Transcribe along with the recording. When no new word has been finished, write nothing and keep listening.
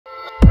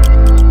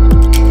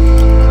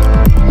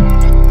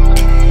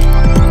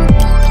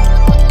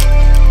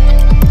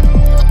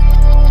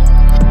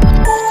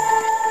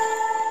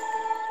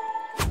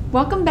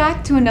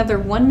back to another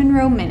One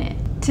Monroe Minute.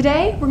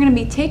 Today, we're going to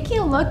be taking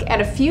a look at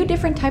a few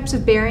different types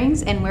of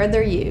bearings and where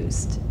they're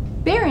used.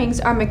 Bearings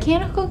are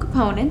mechanical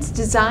components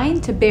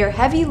designed to bear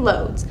heavy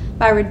loads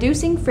by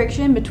reducing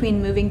friction between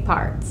moving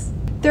parts.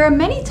 There are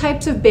many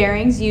types of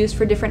bearings used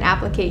for different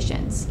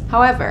applications.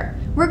 However,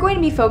 we're going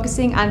to be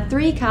focusing on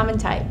three common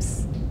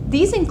types.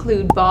 These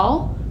include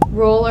ball,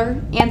 roller,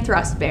 and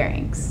thrust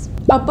bearings.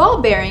 A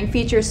ball bearing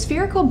features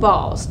spherical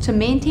balls to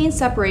maintain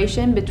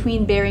separation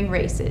between bearing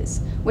races,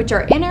 which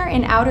are inner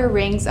and outer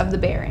rings of the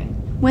bearing.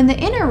 When the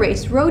inner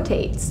race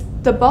rotates,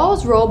 the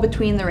balls roll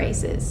between the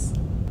races.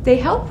 They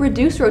help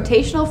reduce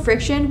rotational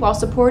friction while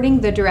supporting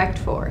the direct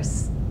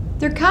force.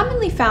 They're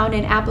commonly found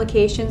in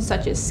applications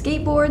such as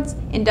skateboards,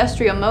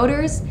 industrial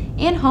motors,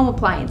 and home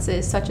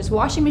appliances such as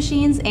washing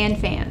machines and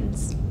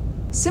fans.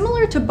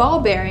 Similar to ball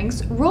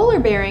bearings, roller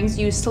bearings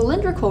use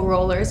cylindrical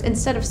rollers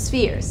instead of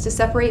spheres to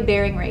separate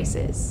bearing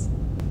races.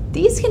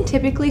 These can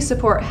typically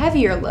support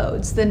heavier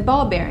loads than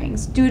ball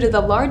bearings due to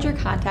the larger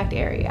contact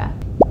area.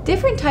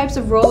 Different types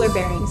of roller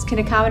bearings can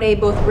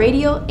accommodate both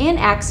radial and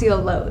axial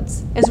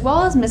loads, as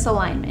well as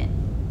misalignment.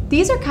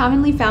 These are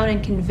commonly found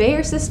in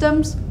conveyor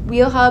systems,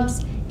 wheel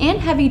hubs,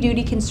 and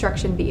heavy-duty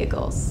construction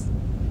vehicles.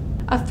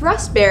 A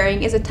thrust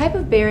bearing is a type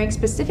of bearing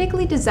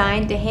specifically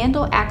designed to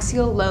handle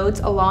axial loads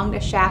along the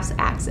shaft's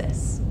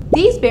axis.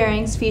 These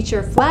bearings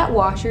feature flat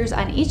washers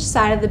on each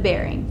side of the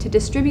bearing to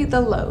distribute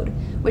the load,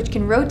 which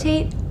can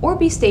rotate or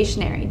be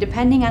stationary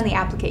depending on the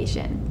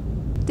application.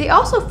 They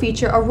also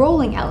feature a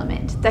rolling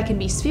element that can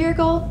be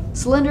spherical,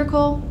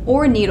 cylindrical,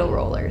 or needle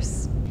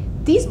rollers.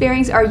 These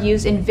bearings are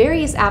used in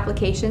various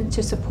applications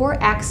to support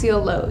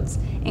axial loads,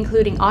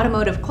 including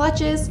automotive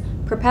clutches,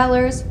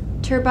 propellers,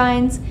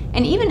 turbines,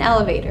 and even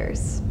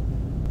elevators.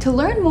 To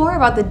learn more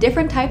about the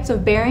different types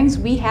of bearings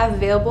we have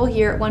available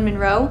here at One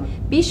Monroe,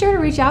 be sure to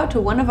reach out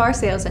to one of our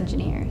sales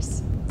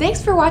engineers.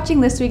 Thanks for watching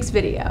this week's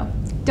video.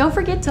 Don't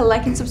forget to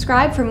like and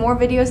subscribe for more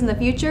videos in the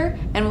future,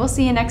 and we'll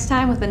see you next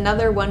time with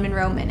another One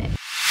Monroe Minute.